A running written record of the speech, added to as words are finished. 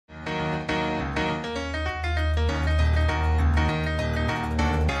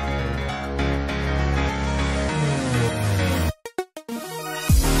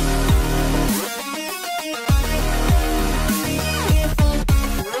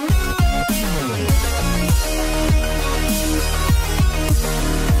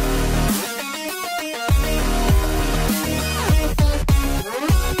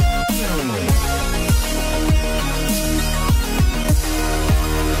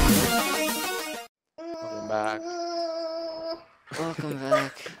Welcome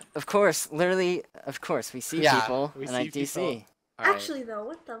back. Of course, literally, of course, we see people, we and see I DC. people. Right. Actually, though,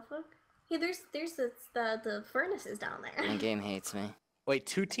 what the fuck? Hey, there's the furnaces down there. My game hates me. Wait,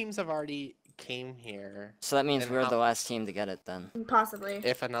 2 teams have already came here. So that means And we're the last team to get it then. Possibly.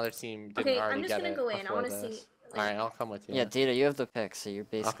 If another team didn't Okay, already I'm just get gonna it go in. I before want to this. see. Like, Alright, I'll come with you. Yeah, Dita, you have the pick, so you're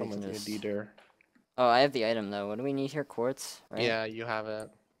I'll basically come with you, just... Dieter. Oh, I have the item though. What do we need here? Quartz, right? Yeah, you have it.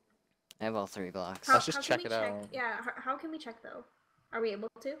 I have all 3 blocks. Let's just how check can it we out. Yeah, how can we check though? Are we able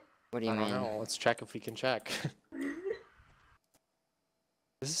to? What do you I mean? don't know. Let's check if we can check.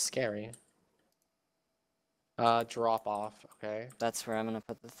 This is scary. Drop off, okay? That's where I'm gonna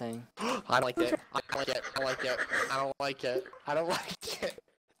put the thing. I like it. I like it. I like it. I don't like it. I don't like it.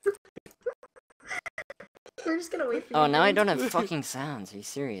 We're just gonna wait for you. Oh, now I guys. don't have fucking sounds. Are you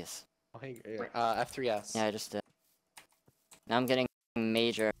serious? Oh, hey, F3S. Yeah, I just did. Now I'm getting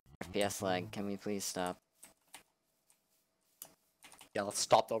major FPS lag. Can we please stop? Yeah, let's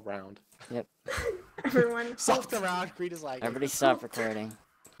stop the round. Yep. Everyone. Stop the round. Green is like. Everybody stop recording.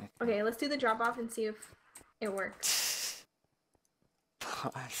 Okay, let's do the drop off and see if it works.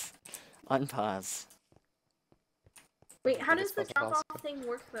 Pause. Unpause. Wait, how I does guess the that's drop off possible. thing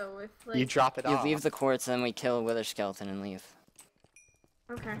work though? If like. You drop it You off. leave the quartz, and we kill a wither skeleton and leave.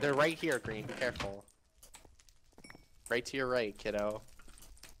 Okay. They're right here, Green. Be careful. Right to your right, kiddo.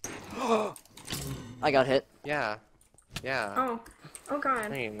 I got hit. Yeah. Yeah. Oh. Oh god.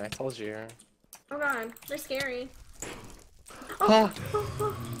 Green, I told you. Oh god. They're scary. Oh. Oh,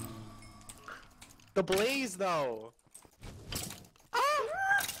 oh. The blaze, though.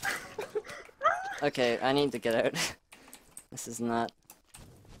 Okay, I need to get out. This is not...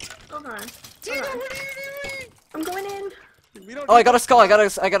 Oh god. Dina, Hold on. what are you doing? I'm going in. We don't Oh, I got a skull! I got a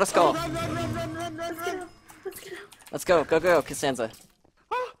skull! Run, run, run, run, run, run, Let's get run. out. Let's get out. Let's go, go, Costanza.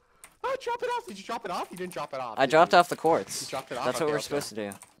 Oh, oh, drop it off. Did you drop it off? You didn't drop it off. I did dropped you? off the quartz. You dropped it off? That's Okay, what we're let's go. supposed to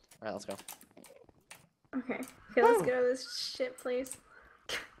do. Alright, let's go. Okay. Okay, let's get out of this shit place.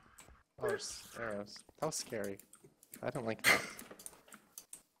 Oh, there's arrows. That was scary. I don't like that.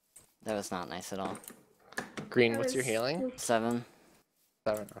 That was not nice at all. Green, That what's your was- healing? 7.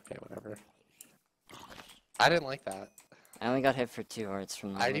 7. Okay, whatever. I didn't like that. I only got hit for 2 hearts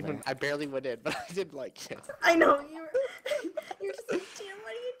from the wither. I barely went in, but I didn't like it. I know you were. You're just like, damn,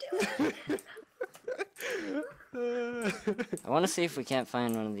 what are you doing? I want to see if we can't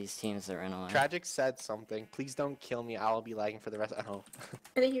find one of these teams that ran away. Tragic said something. Please don't kill me. I will be lagging for the rest. Oh.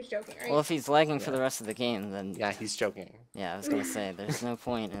 I think he was joking, right? Well, if he's lagging for Yeah. the rest of the game, then... Yeah, he's joking. Yeah, I was gonna say, there's no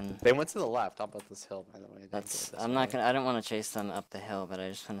point in... They went to the left. How about this hill, by the way? They didn't That's... go this I'm not way. gonna... I don't want to chase them up the hill, but I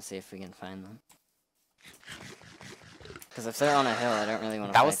just want to see if we can find them. Because if they're on a hill, I don't really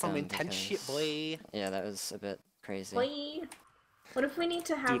want to That fight was some them intense shit, because- boy. Yeah, that was a bit crazy. Boy. What if we need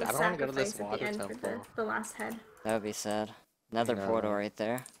to have Dude, a I don't wanna go to this sacrifice at the water end for temple. the last head? That would be sad. Another No. portal right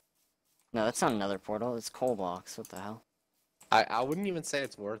there. No, that's not another portal. It's coal blocks. What the hell? I wouldn't even say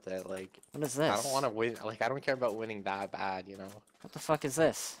it's worth it. Like, What is this? I don't want to win. Like, I don't care about winning that bad, you know? What the fuck is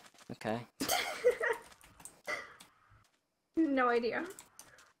this? Okay. No idea.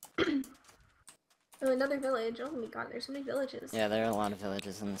 Oh, another village. Oh my god, there's so many villages. Yeah, there are a lot of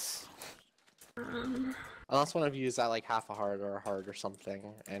villages in this. Unless one of you is at like half a heart or a heart or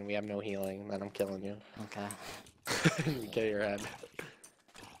something, and we have no healing, then I'm killing you. Okay. You get your head.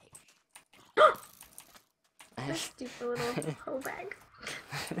 That stupid little hoe bag.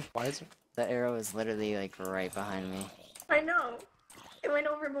 Why is it? The arrow is literally like right behind me. I know. It went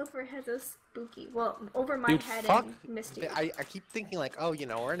over both of our heads. It was spooky. Well, over my Dude, head fuck. and Misty. I keep thinking like, oh, you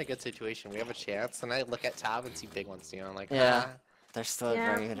know, we're in a good situation. We have a chance. And I look at Tab and see big ones, you know, I'm like, Yeah. ah, They're still at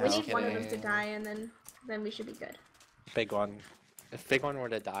Yeah, very good we health. need one of them to kidding. die, and then we should be good. big one. If big one were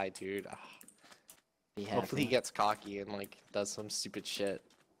to die, dude, Be happy. hopefully he gets cocky and like does some stupid shit.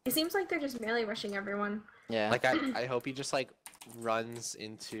 It seems like they're just melee rushing everyone. Yeah. Like I hope he just like runs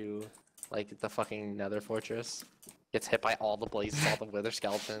into like the fucking Nether Fortress, gets hit by all the blazes, all the wither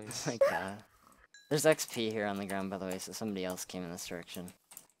skeletons. Oh my god. There's XP here on the ground, by the way, so somebody else came in this direction.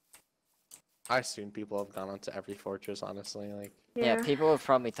 I assume people have gone onto every fortress, honestly. Like, Yeah, people have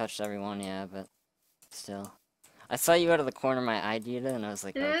probably touched everyone, yeah, but still. I saw you out of the corner of my eye, Dita, and I was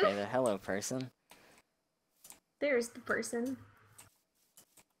like, okay, the hello person. There's the person.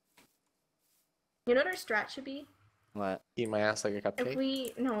 You know what our strat should be? What? eat my ass like a cupcake.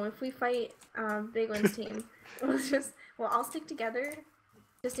 If we fight Big One's team, I'll stick together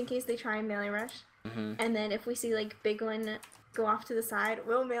just in case they try and melee rush. Mm-hmm. And then if we see like Big One go off to the side,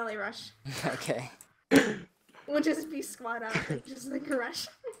 we'll melee rush. Okay. We'll just be squad up, just like a rush.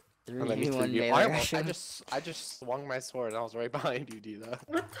 And then you 3-1 threw- melee I rushing. just swung my sword and I was right behind you, Dita.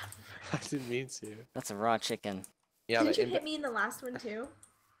 What I didn't mean to. That's a raw chicken. Yeah, Didn't but you hit me in the last one too?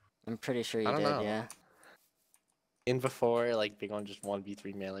 I'm pretty sure you I don't did, know. yeah. in before, like Big One just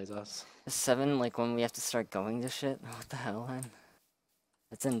 1v3 melees us. Is 7 like when we have to start going to shit? What the hell, Len?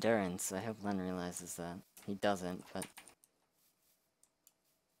 It's endurance. I hope Len realizes that. He doesn't, but...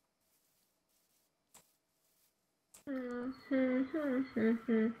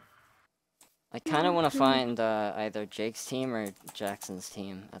 I kind of want to find either Jake's team or Jackson's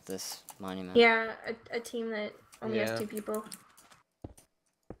team at this monument. Yeah, a team that only has Yeah. 2 people.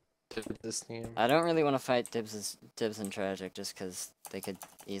 To this team. I don't really want to fight Dibs and Tragic just because they could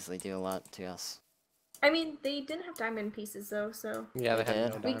easily do a lot to us. I mean, they didn't have diamond pieces though, so Yeah, they They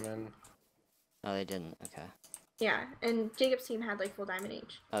had no did? diamond. Oh, they didn't. Okay. yeah. And Jacob's team had like full diamond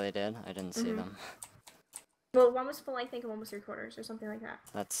each. Oh, they did? I didn't see them. Well, one was full, I think, and one was 3/4 or something like that.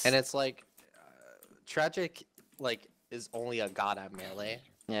 That's... And it's like, Tragic, like, is only a god at melee,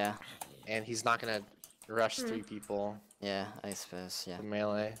 Yeah. and he's not gonna rush 3 people Yeah, I suppose, yeah. to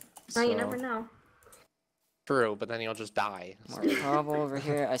melee. Oh, you so- never know. True, but then he'll just die. More cobble over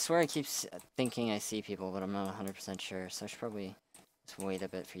here. I swear I keep thinking I see people, but I'm not 100% sure, so I should probably just wait a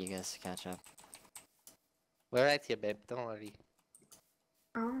bit for you guys to catch up. We're right here, babe. Don't worry.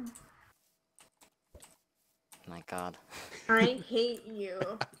 Oh, My god. I hate you.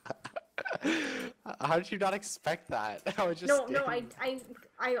 How did you not expect that? I was just No, standing-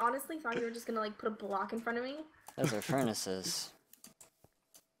 I honestly thought you were just gonna like put a block in front of me. Those are furnaces.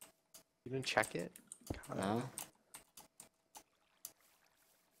 You didn't check it? God. No?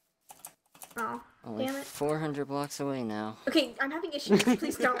 Oh, Only damn it. 400 blocks away now. Okay, I'm having issues.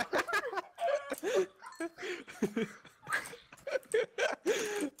 Please don't.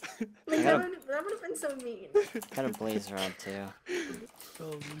 Like, I that gotta- would have been so mean. Got a blaze rod too.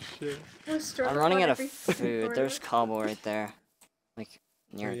 Holy shit. I was struggling I'm running on out of every food. corner. There's cobble right there. Like,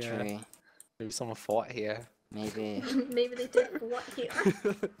 near Oh, a yeah. tree. Maybe someone fought here. Maybe. Maybe they did what here?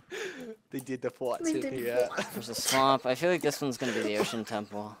 They did the fought They too, did yeah. what? There's a swamp. I feel like this one's gonna be the ocean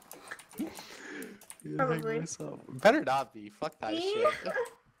temple. Probably. Better not be. Fuck that Yeah. shit.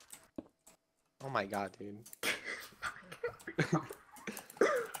 Oh my god, dude.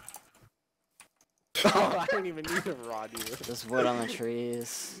 Oh, I don't even need a rod either. There's wood on the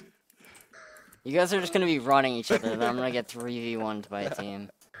trees. You guys are just gonna be running each other, then I'm gonna get 3v1'd by a team.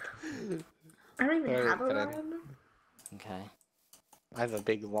 I don't even Alright, have a then. rod. Okay. I have a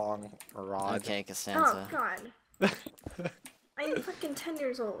big long rod. Okay, Oh Costanza. god. I'm fucking 10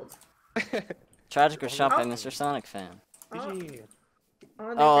 years old. Tragic was shot by Oh. Mr. Sonic fan. Oh, GG. they're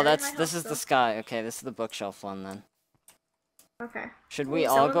Oh, very this high is health, the sky. Okay, this is the bookshelf one then. though. Okay. Should Ooh, we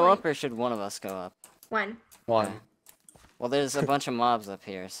all someone go like- up or should one of us go up? When? One. Well, there's a bunch of mobs up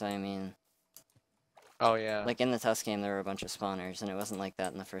here, so I mean, Oh yeah. like in the test game there were a bunch of spawners, and it wasn't like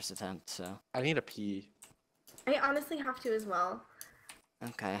that in the first attempt, so. I need a pee. I honestly have to as well.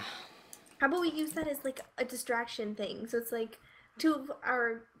 Okay. How about we use that as like a distraction thing? So it's like 2 of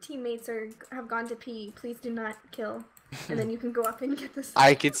our teammates have gone to pee. Please do not kill. And then you can go up and get this.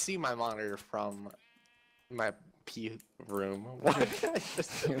 I could see my monitor from my pee room. Why did I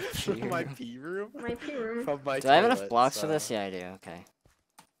just Your pee my room. pee room? My pee room. From my Do I have enough toilet, blocks for so- this? Yeah, I do. Okay.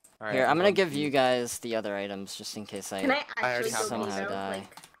 Alright, Here, I'm gonna going give pee. you guys the other items just in case Can I I already actually have go pee somehow though? die.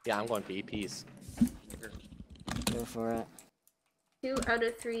 Like Yeah, I'm going pee. Peace. go for it. 2 out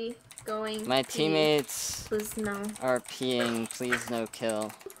of 3 going. My pee. teammates Please no. are peeing. Please no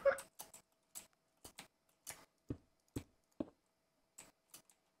kill.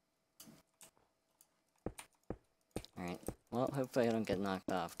 Alright. Well, hopefully I don't get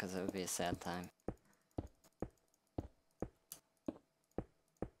knocked off, because it would be a sad time.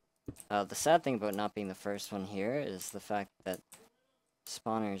 The sad thing about not being the first one here is the fact that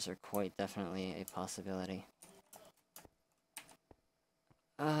spawners are quite definitely a possibility.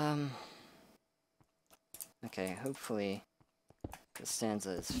 Okay, hopefully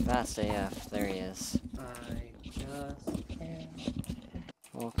Costanza is fast AF. There he is. I just can't.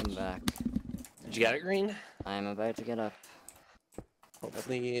 Welcome back. Did you get it, Green? I'm about to get up.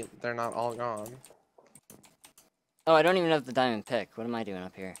 Hopefully they're not all gone. Oh, I don't even have the diamond pick. What am I doing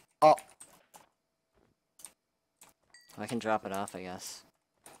up here? Oh, I can drop it off, I guess.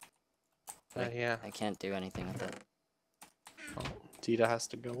 yeah. I can't do anything with it. Oh, Tita has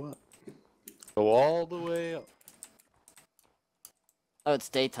to go up. Go all the way up. Oh, it's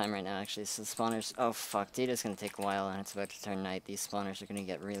daytime right now, actually, so the spawners... Oh, fuck. Data's gonna take a while, and it's about to turn night. These spawners are gonna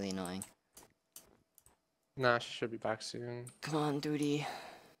get really annoying. Nah, she should be back soon. Come on, duty.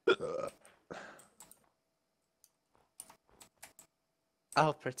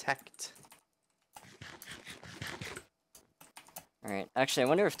 I'll protect. Alright, actually, I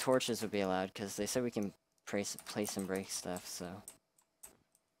wonder if torches would be allowed, because they said we can place and break stuff, so.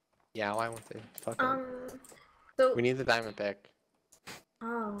 Yeah, why won't they? Fuck it. So. We need the diamond pick.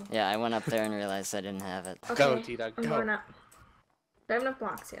 Oh. Yeah, I went up there and realized I didn't have it. Okay. Go, Tita, I'm go. going up. Do I have enough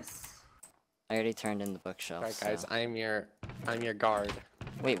blocks? Yes. I already turned in the bookshelf. Alright, guys, so. I'm your guard.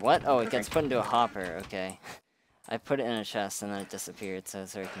 Wait, what? Oh, it gets put into a hopper. Okay. I put it in a chest and then it disappeared, so I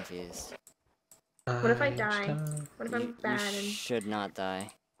was very confused. What if I die? What if I'm You bad and should not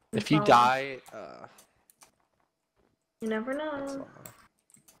die. If you fall? die, You never that's know.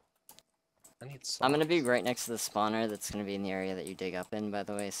 I need socks. I'm gonna be right next to the spawner that's gonna be in the area that you dig up in, by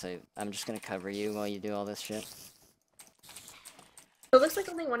the way, so I'm just gonna cover you while you do all this shit. So it looks like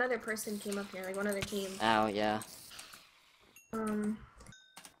only one other person came up here, like one other team. Ow, yeah.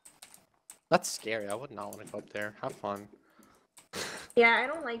 That's scary. I would not want to go up there. Have fun. Yeah, I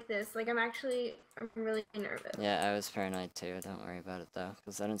don't like this. Like, I'm really nervous. Yeah, I was paranoid too. Don't worry about it though,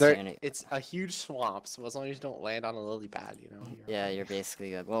 because I didn't see any. It's a huge swamp, so as long as you don't land on a lily pad, you know. Yeah, you're basically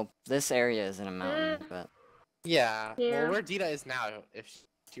good. Well, this area is in a mountain, but Yeah. Yeah. Well, where Dita is now, if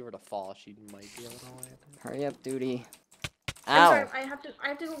she were to fall, she might be able to land. hurry up, duty. I'm Ow! sorry, I have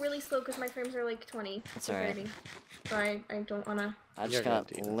to go really slow because my frames are like 20. That's to alright. 30. So I don't wanna. I just You're got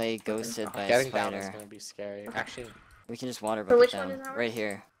good, Dita. lay ghosted by a Getting down is spider. gonna be scary. Okay. Actually, We can just water So bucket which down. one is ours? Right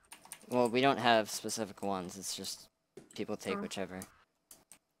here. Well, we don't have specific ones. It's just people take Oh. whichever.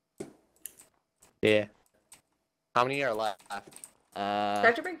 yeah. How many are left? Do I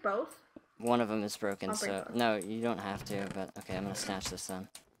have to break both? One of them is broken, I'll break so both. no, you don't have to. But okay, I'm gonna snatch this then.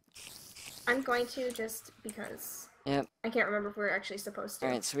 I'm going to just because. Yep. I can't remember if we're actually supposed to.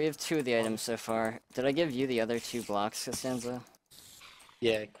 All right, so we have 2 of the items so far. Did I give you the other 2 blocks, Costanza?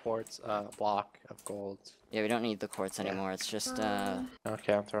 Yeah, quartz, block of gold. Yeah, we don't need the quartz anymore. It's just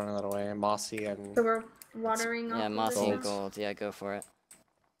Okay, I'm throwing that away. Mossy and So we're watering off yeah, of mossy this and now? gold. Yeah, go for it.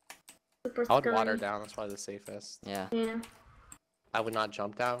 Super I would water scurry. down. That's probably the safest. Yeah. Yeah. I would not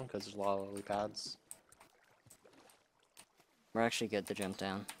jump down because there's a lot of lily pads. We're actually good to jump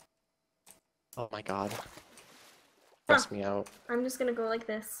down. Oh my god. Stress me out. I'm just gonna go like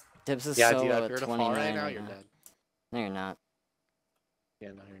this. Dibs is Yeah, solo dude, if at you're to 29 fall right now, right you're now. dead. No, you're not. Yeah,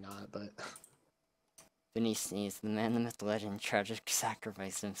 no, you're not, but... Vinny sneezed. The man, the myth, legend, tragic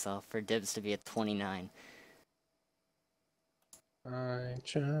sacrificed himself for Dibs to be at 29. I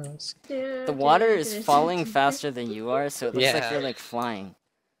just... The water is falling faster than you are, so it looks like Yeah. you're like flying.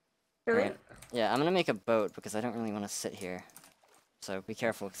 Really? Alright. Yeah, I'm gonna make a boat because I don't really want to sit here. So be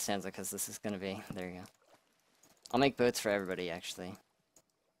careful, Costanza, because this is gonna be... There you go. I'll make boats for everybody, actually.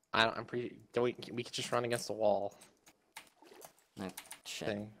 I'm pretty... We could just run against the wall No, shit.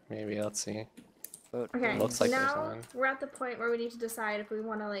 thing. Maybe, let's see. Boat. Okay, Looks like there's now one. we're at the point where we need to decide if we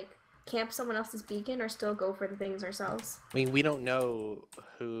want to like camp someone else's beacon or still go for the things ourselves. I mean, we don't know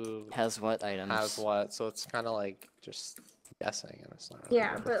who Has what items? has what, so it's kind of like just guessing, and it's not really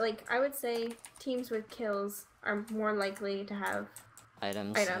Yeah, worth but like I would say teams with kills are more likely to have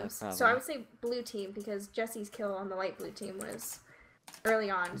Items. items. Yeah, So I probably. would say blue team because Jesse's kill on the light blue team was early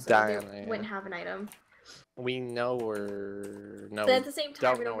on, so Diana, they yeah. wouldn't have an item. We know we're... No, But at the same time,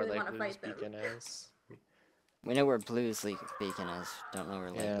 don't we know don't where really Lake want to Blue's fight them. beacon is. We know where Blue's beacon is. Don't know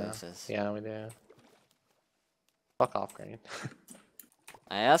where Lake Yeah, Blue's is. yeah, we do. Fuck off, Green.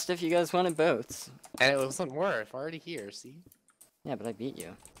 I asked if you guys wanted boats. And it wasn't worth. We're already here, see? Yeah, but I beat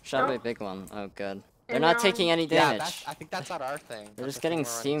you. Shot by Oh. a big one. Oh, good. They're And not now taking any Yeah, damage. I think that's not our thing. They're That's just the thing getting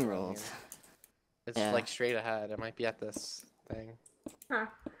we're running into steamrolled. here. It's Yeah. like straight ahead. It might be at this thing. Huh.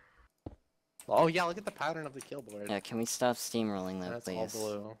 Oh yeah, look at the pattern of the kill board. Yeah, can we stop steamrolling though, That's all please?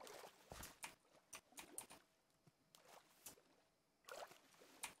 blue.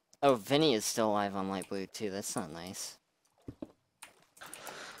 Oh, Vinny is still alive on light blue too. That's not nice.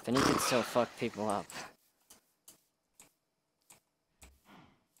 Vinny can still fuck people up.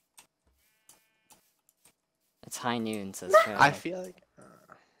 It's high noon, says Trevor. I feel like.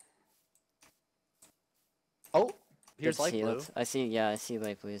 Oh, here's It's light healed. blue. I see. Yeah, I see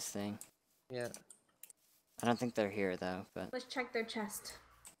light blue's thing. Yeah. I don't think they're here though, but Let's check their chest.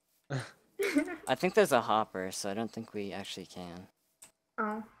 I think there's a hopper, so I don't think we actually can.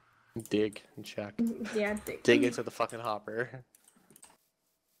 Oh, Dig and check. yeah. Dig into the fucking hopper.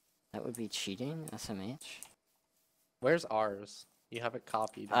 That would be cheating, SMH. Where's ours? You have it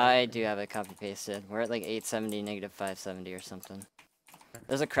copied. I do have it copy pasted. We're at like 870, negative 570 or something.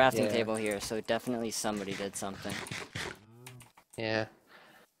 There's a crafting Yeah. table here, so definitely somebody did something. Yeah.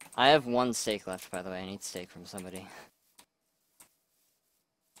 I have 1 steak left, by the way. I need steak from somebody.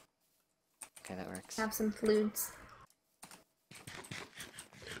 Okay, that works. Have some fluids.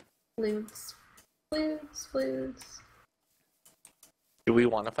 Fluids. Fluids. Fluids. Do we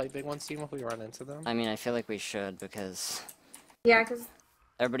want to fight big ones team if we run into them? I mean, I feel like we should because Yeah, because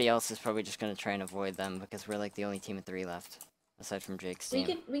everybody else is probably just gonna try and avoid them because we're like the only team of 3 left, aside from Jake's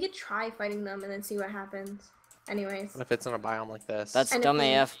team. we could try fighting them and then see what happens. Anyways. What if it's in a biome like this? That's And if dumb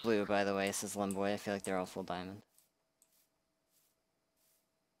we- AF blue, by the way, says Limboy. I feel like they're all full diamond.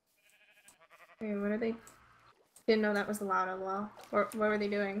 Wait, what are they? Didn't know that was allowed as well. What were they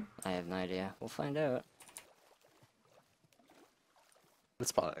doing? I have no idea. We'll find out.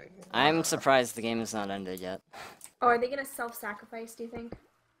 It's fine. I'm surprised the game is not ended yet. Oh, are they gonna self-sacrifice? Do you think?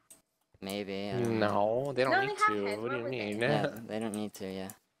 Maybe. I don't know. No, they don't No, need they have to. heads. What do Why you would they? mean? Yeah, they don't need to. Yeah.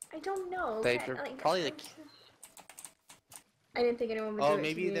 I don't know. They Okay, probably like I didn't think anyone would Oh, do it.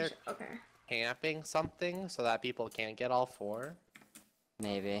 maybe TBH. they're- Okay. camping something so that people can't get all 4.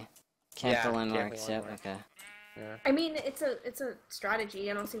 Maybe. Camp Yeah, the camping landmarks. Yep. landmark. Okay. Yeah. I mean, it's a strategy.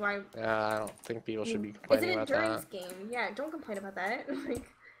 I don't see why. Yeah, I don't think people should be It's an complaining about endurance that. game. Yeah, don't complain about that. Like,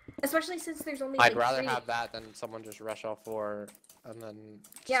 especially since there's only. I'd like, rather 3... have that than someone just rush all 4 and then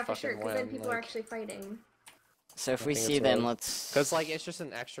just Yeah, for sure. fucking Because then win, people are like- actually fighting. So if I we think see it's them, right. let's. Cause like it's just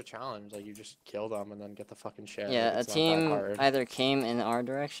an extra challenge. Like you just kill them and then get the fucking shit. Yeah, like, a it's not that team hard. either came in our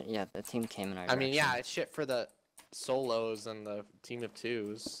direction. Yeah, the team came in our I direction. mean, yeah, it's shit for the solos and the team of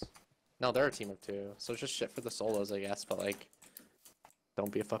 2s. No, they're a team of 2, so it's just shit for the solos, I guess. But like,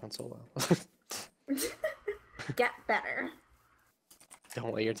 don't be a fucking solo. Get better.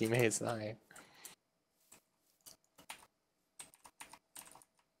 Don't let your teammates die.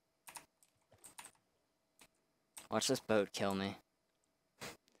 Watch this boat kill me.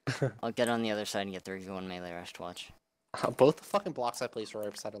 I'll get on the other side and get the 3v1 melee rush to watch. Both the fucking blocks I placed were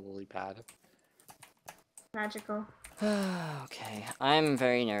right beside a lily pad. Magical. Okay, I'm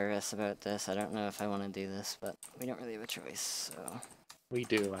very nervous about this. I don't know if I want to do this, but we don't really have a choice. So We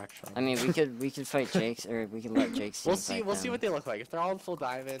do actually. I mean, we could fight Jake's, or we could let Jake's. We'll team see. fight We'll see them. what they look like. If they're all in full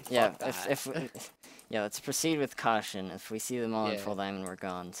diamond, Yeah, fuck if that. yeah, let's proceed with caution. If we see them all in Yeah. full diamond, we're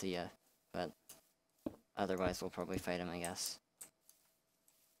gone. So yeah, but otherwise we'll probably fight him, I guess.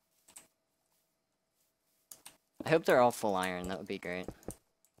 I hope they're all full iron. That would be great.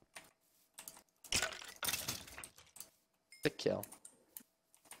 Sick kill.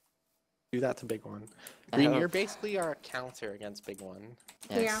 Do that to big one. I Green, hope- you're basically our counter against big one.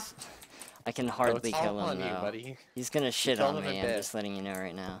 Yes. I can So hardly it's all kill him on you, though. buddy. He's gonna shit killed on him in me. I'm bit. just letting you know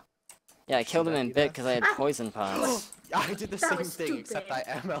right now. Yeah, I killed him that in do bit that? because I had poison pots. I did the That same was thing, except I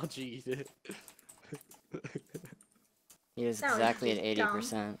stupid. MLG'd it. He was That was exactly at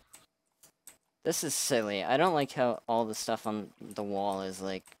just dumb. 80%. This is silly. I don't like how all the stuff on the wall is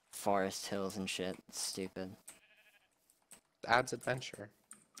like forest hills and shit. It's stupid. Adds adventure.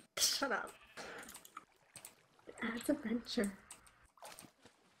 Shut up. Adds adventure.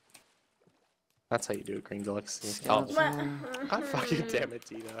 That's how you do it, Green Deluxe. Oh, Skeleton. God fucking damn it,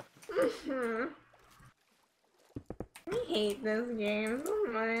 Tina. I hate this game so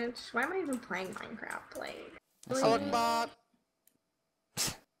much. Why am I even playing Minecraft? Like, That's Oh, not look, it. Bob!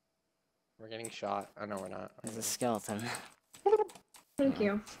 We're getting shot. I know we're not. There's a skeleton. thank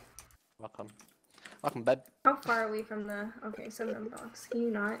you. Welcome. Welcome, bed. How far are we from the? Okay, 7 blocks. Can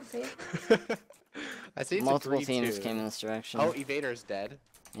you not say it? I see it's Multiple a teams too. came in this direction. Oh, Evader's dead.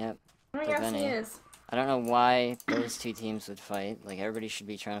 Yep. Oh, The yes, Vinny. he is. I don't know why those two teams would fight. Like, everybody should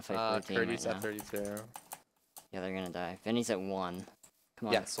be trying to fight blue team right Curdy's now. at 32. Yeah, they're gonna die. Vinny's at 1. Come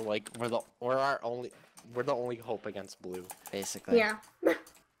on, Yeah, so like we're the only hope against blue. basically. Yeah.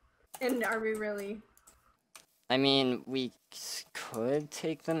 And are we really? I mean, we could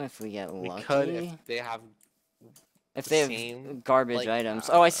take them if we get We lucky. could if they have If the they have same, garbage like, items.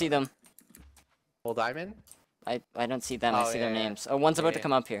 Oh, I see them. full diamond. I don't see them. I Oh, see their yeah, yeah. names. Oh, one's about to Yeah.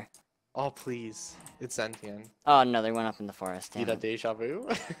 come up here. Oh please, it's Zentian. Oh no, they went up in the forest. See Damn that it. deja vu?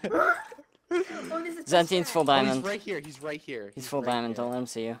 Oh, there's a Zentine's chest full there. Oh, he's diamond. right here. He's right here. He's full right diamond. here. Don't let him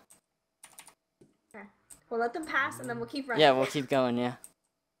see you. We'll let them pass, and then we'll keep running. Yeah, we'll keep going. Yeah,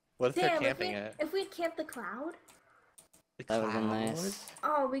 What if they're Damn, camping it? if we had camped the cloud, The that would have been cloud? nice.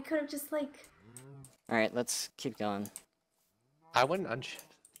 oh, we could have just like. All right, let's keep going. I wouldn't unship.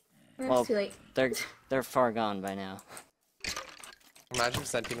 It's Well- too late. They're far gone by now. Imagine if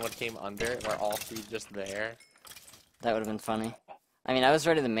Zentian would came under, we're all three just there. That would have been funny. I mean, I was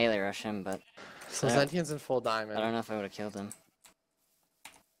ready to melee rush him, but So Yeah. Zentian's in full diamond. I don't know if I would have killed him.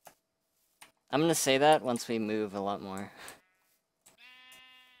 I'm gonna say that once we move a lot more.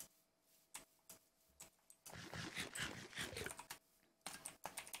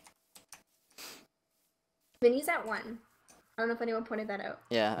 Vinny's at 1. I don't know if anyone pointed that out.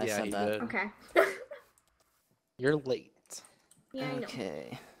 Yeah, I Yeah, said you that. did. Okay. You're late. Yeah, I know.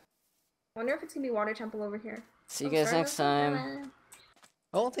 Okay. Wonder if it's gonna be water temple over here. See you Oh, guys sorry, next that's not time. bad.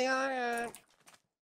 Only I